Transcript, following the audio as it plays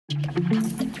Hi,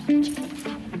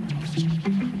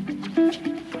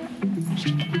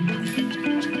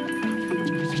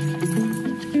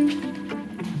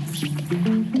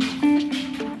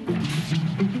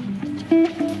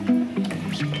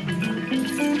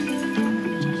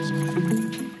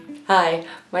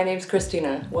 my name's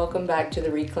Christina. Welcome back to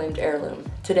the Reclaimed Heirloom.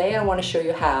 Today I want to show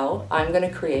you how I'm going to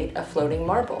create a floating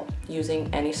marble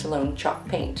using any Salone chalk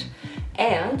paint.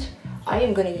 And I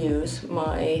am going to use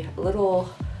my little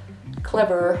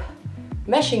clever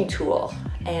meshing tool,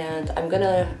 and I'm going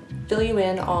to fill you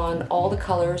in on all the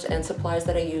colors and supplies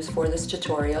that I use for this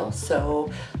tutorial.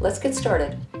 So let's get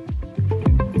started.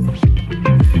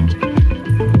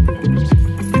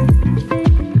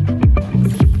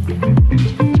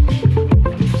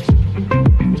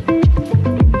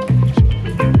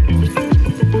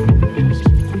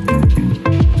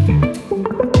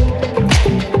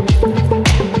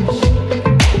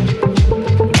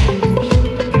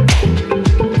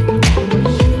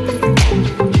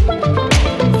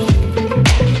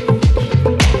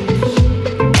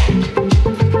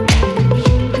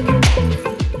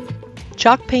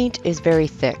 Chalk paint is very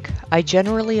thick. I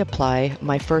generally apply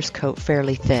my first coat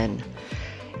fairly thin.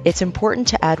 It's important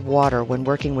to add water when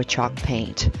working with chalk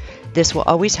paint. This will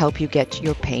always help you get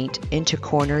your paint into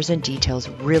corners and details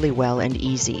really well and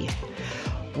easy.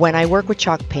 When I work with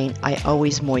chalk paint, I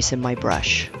always moisten my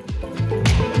brush.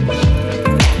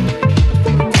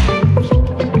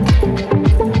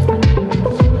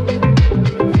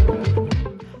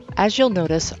 As you'll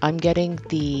notice, I'm getting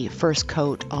the first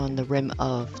coat on the rim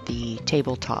of the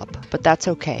tabletop, but that's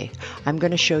okay. I'm going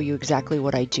to show you exactly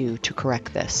what I do to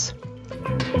correct this.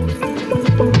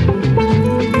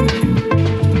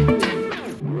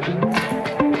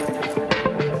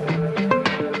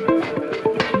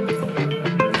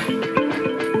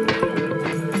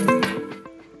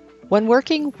 When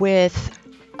working with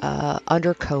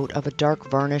undercoat of a dark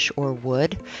varnish or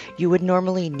wood, you would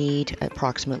normally need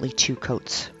approximately 2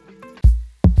 coats.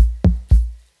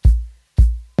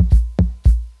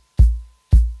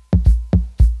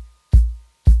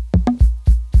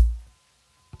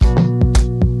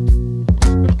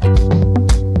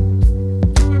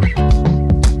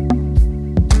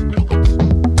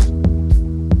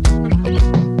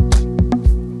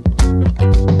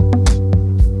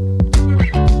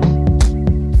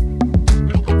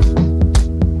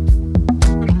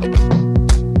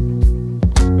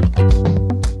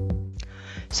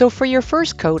 So for your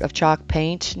first coat of chalk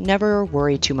paint, never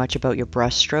worry too much about your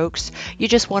brush strokes. You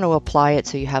just want to apply it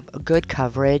so you have a good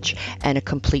coverage and a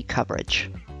complete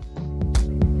coverage.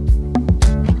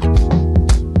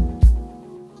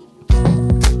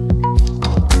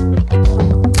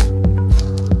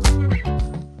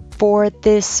 For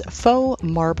this faux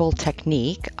marble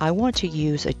technique, I want to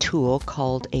use a tool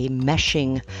called a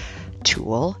meshing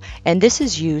tool, and this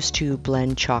is used to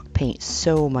blend chalk paint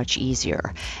so much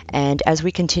easier. And as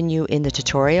we continue in the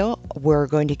tutorial, we're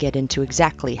going to get into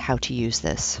exactly how to use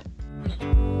this.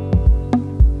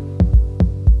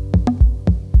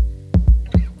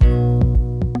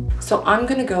 So I'm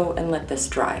going to go and let this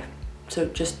dry. So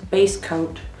just base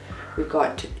coat. We've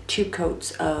got 2 coats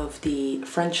of the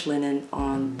French linen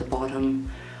on the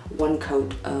bottom, 1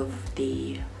 coat of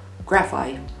the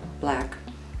graphite black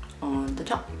on the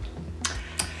top.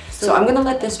 So I'm going to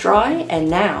let this dry, and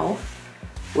now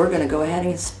we're going to go ahead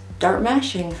and start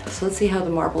mashing. So let's see how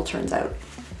the marble turns out.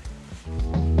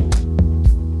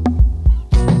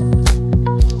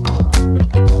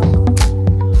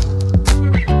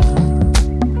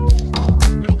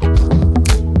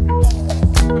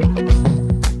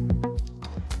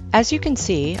 As you can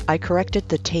see, I corrected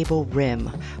the table rim,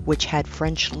 which had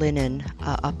French linen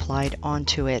applied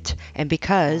onto it. And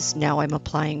because now I'm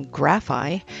applying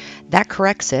graphite, that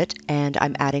corrects it, and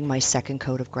I'm adding my second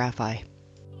coat of graphite.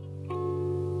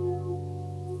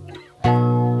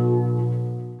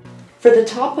 For the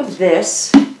top of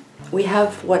this, we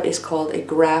have what is called a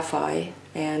graphite,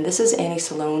 and this is Annie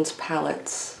Salone's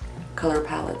color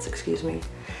palettes, excuse me.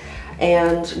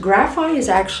 And graphite is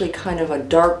actually kind of a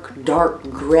dark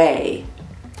gray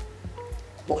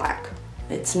black.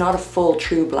 It's not a full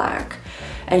true black.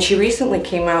 And she recently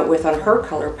came out with, on her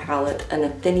color palette, an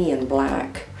Athenian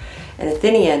black. And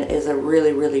Athenian is a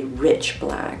really rich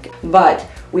black. But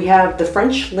we have the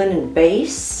French linen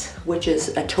base, which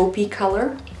is a taupey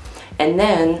color. And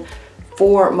then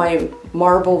for my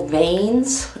marble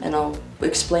veins, and I'll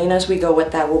explain as we go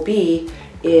what that will be,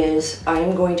 is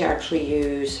I'm going to actually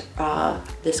use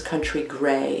this country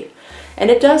gray. And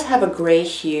it does have a gray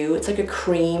hue. It's like a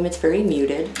cream. It's very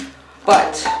muted.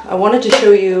 But I wanted to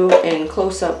show you in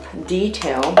close-up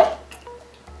detail.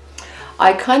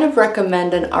 I kind of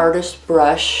recommend an artist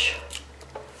brush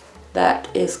that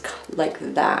is like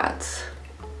that.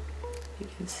 You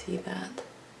can see that.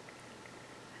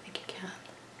 I think you can.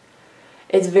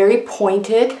 It's very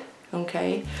pointed,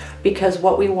 okay? Because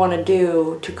what we want to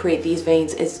do to create these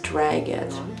veins is drag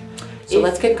it. So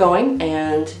let's get going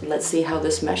and let's see how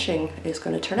this meshing is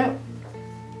going to turn out.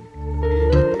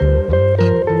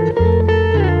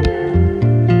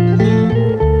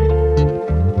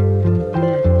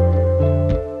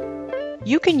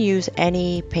 You can use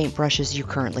any paintbrushes you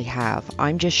currently have.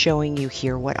 I'm just showing you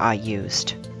here what I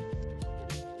used.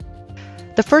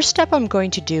 The first step I'm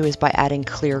going to do is by adding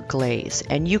clear glaze,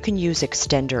 and you can use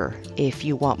extender if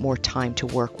you want more time to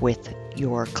work with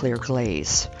your clear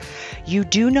glaze. You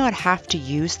do not have to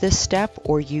use this step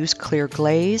or use clear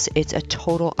glaze. It's a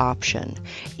total option.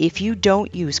 If you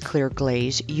don't use clear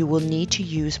glaze, you will need to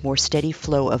use more steady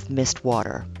flow of mist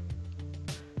water.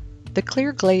 The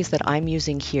clear glaze that I'm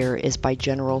using here is by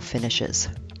General Finishes.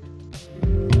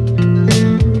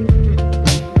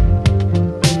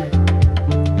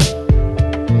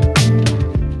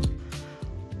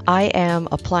 I am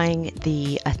applying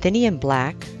the Athenian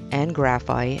black and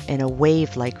graphite in a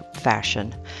wave-like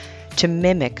fashion to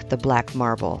mimic the black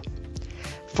marble.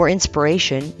 For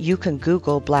inspiration, you can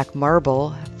Google black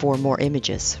marble for more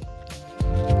images.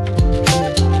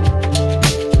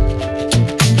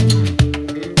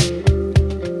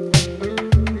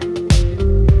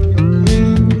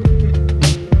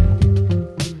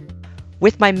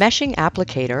 With my meshing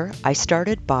applicator, I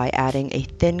started by adding a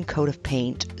thin coat of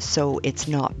paint so it's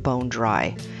not bone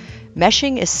dry.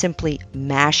 Meshing is simply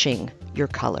mashing your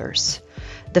colors.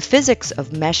 The physics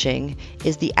of meshing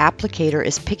is the applicator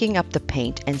is picking up the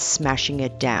paint and smashing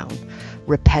it down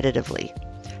repetitively.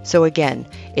 So again,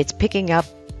 it's picking up,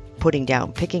 putting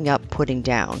down, picking up, putting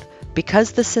down.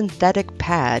 Because the synthetic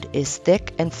pad is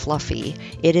thick and fluffy,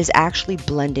 it is actually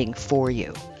blending for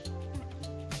you.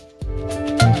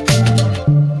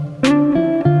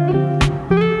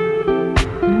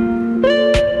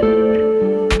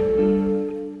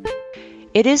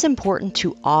 It is important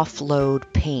to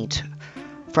offload paint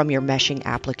from your meshing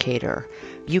applicator.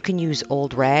 You can use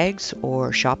old rags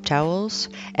or shop towels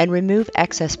and remove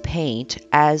excess paint,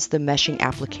 as the meshing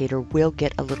applicator will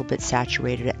get a little bit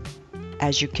saturated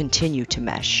as you continue to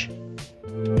mesh.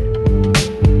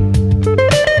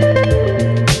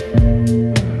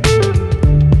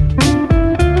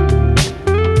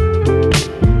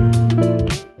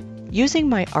 Using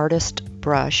my artist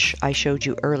brush I showed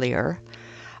you earlier,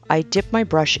 I dip my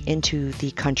brush into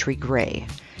the country gray,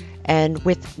 and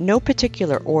with no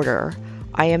particular order,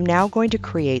 I am now going to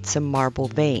create some marble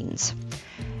veins.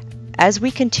 As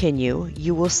we continue,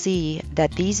 you will see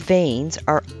that these veins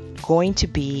are going to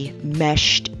be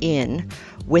meshed in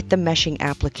with the meshing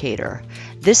applicator.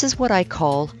 This is what I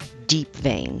call deep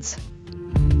veins.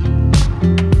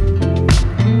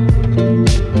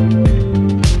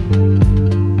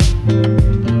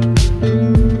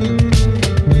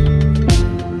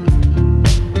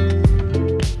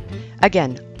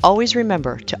 Again, always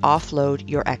remember to offload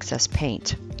your excess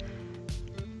paint.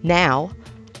 Now,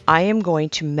 I am going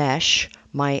to mesh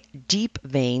my deep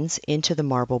veins into the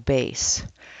marble base.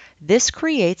 This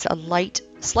creates a light,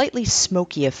 slightly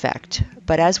smoky effect,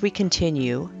 but as we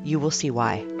continue, you will see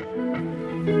why.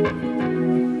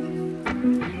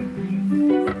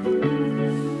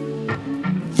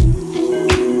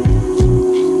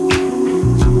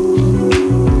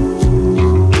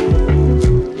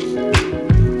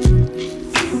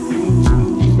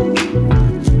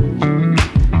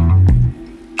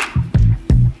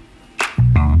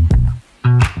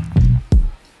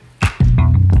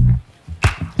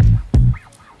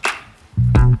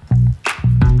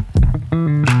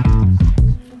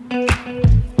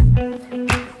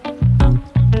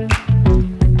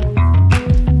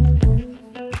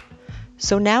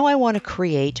 So now I want to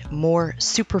create more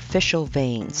superficial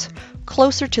veins,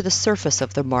 closer to the surface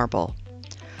of the marble.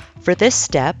 For this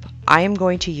step, I am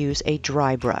going to use a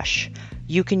dry brush.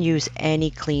 You can use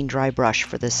any clean dry brush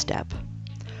for this step.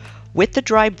 With the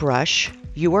dry brush,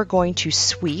 you are going to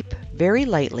sweep very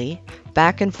lightly,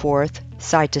 back and forth,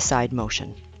 side to side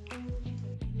motion.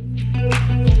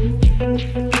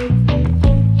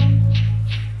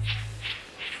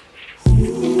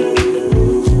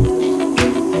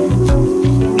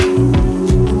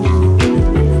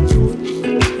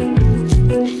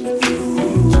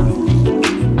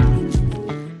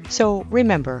 So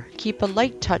remember, keep a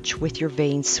light touch with your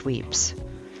vein sweeps.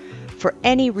 For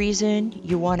any reason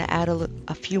you want to add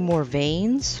a few more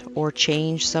veins or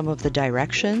change some of the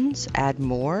directions, add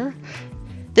more,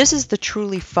 This is the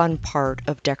truly fun part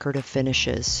of decorative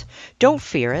finishes. Don't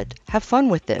fear it, have fun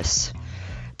with this.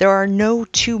 There are no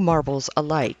two marbles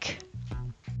alike.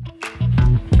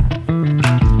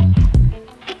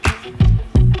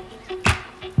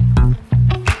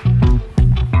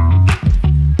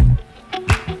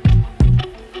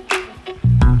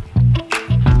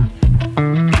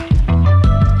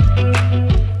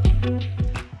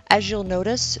 As you'll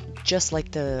notice, just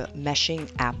like the meshing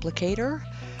applicator,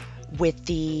 with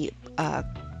the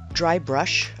dry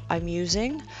brush I'm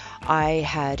using, I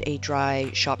had a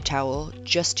dry shop towel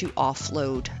just to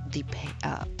offload the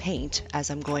paint as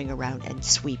I'm going around and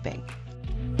sweeping.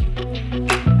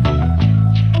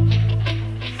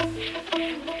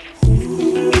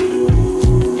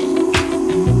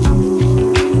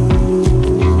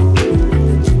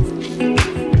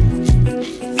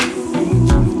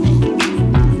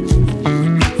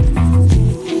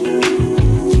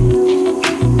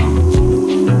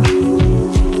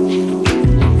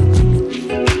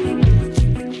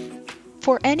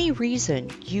 For any reason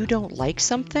you don't like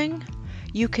something,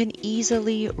 you can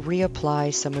easily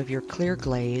reapply some of your clear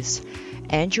glaze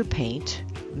and your paint,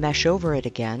 mesh over it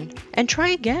again, and try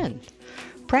again.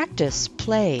 Practice,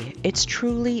 play. It's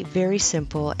truly very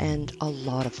simple and a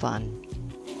lot of fun.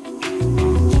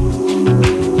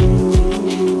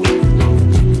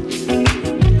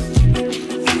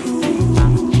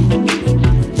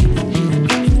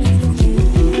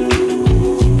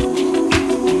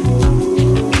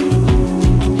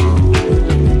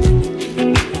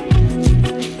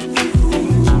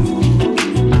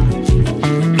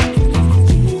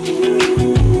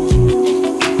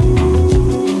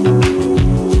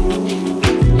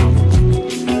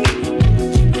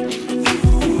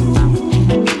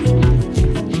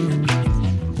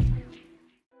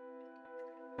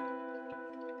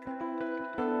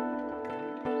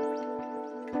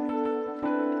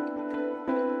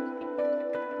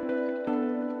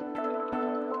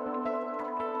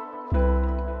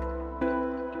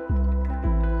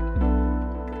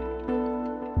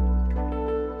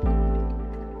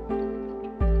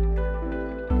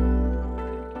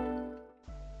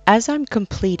 As I'm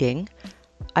completing,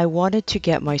 I wanted to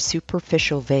get my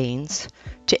superficial veins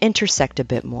to intersect a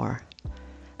bit more.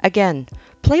 Again,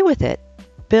 play with it,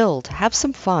 build, have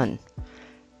some fun.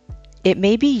 It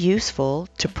may be useful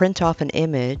to print off an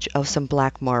image of some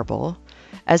black marble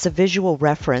as a visual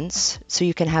reference so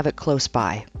you can have it close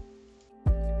by.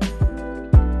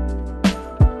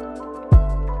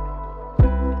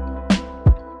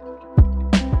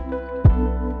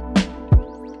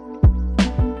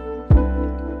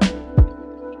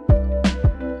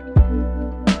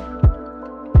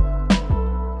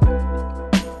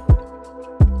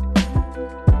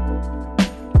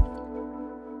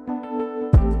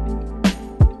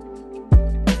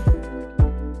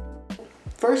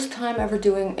 First time ever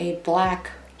doing a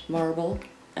black marble,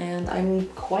 and I'm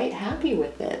quite happy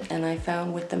with it. And I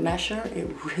found with the mesher, it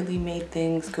really made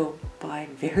things go by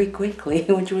very quickly,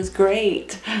 which was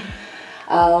great.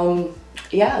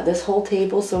 Yeah, this whole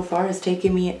table so far has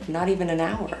taken me not even an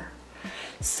hour.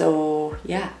 So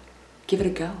yeah, give it a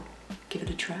go, give it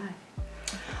a try.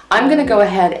 I'm gonna go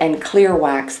ahead and clear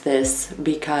wax this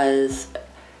because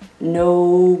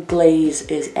no glaze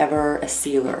is ever a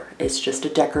sealer. It's just a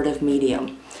decorative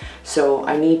medium. So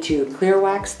I need to clear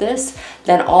wax this.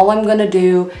 Then all I'm gonna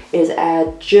do is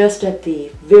add just at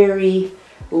the very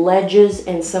ledges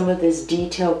and some of this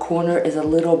detail corner is a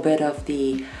little bit of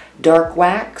the dark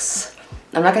wax.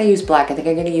 I'm not gonna use black, I think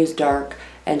I'm gonna use dark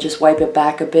and just wipe it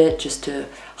back a bit just to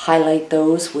highlight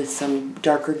those with some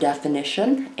darker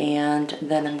definition, and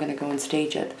then I'm gonna go and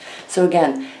stage it. So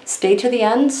again, stay to the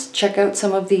ends, check out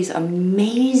some of these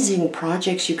amazing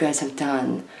projects you guys have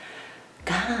done.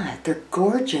 God, they're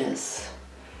gorgeous.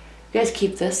 You guys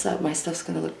keep this up, my stuff's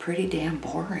gonna look pretty damn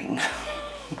boring.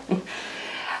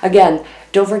 Again,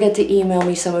 don't forget to email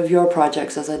me some of your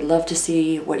projects, as I'd love to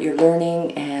see what you're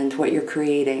learning and what you're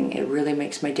creating. It really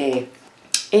makes my day.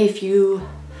 If you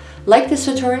like this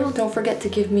tutorial, don't forget to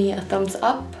give me a thumbs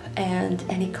up, and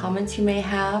any comments you may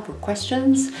have or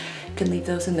questions, you can leave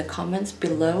those in the comments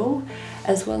below,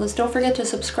 as well as don't forget to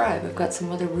subscribe. I've got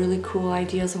some other really cool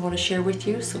ideas I want to share with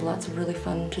you, so lots of really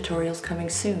fun tutorials coming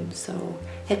soon. So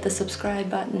hit the subscribe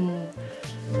button.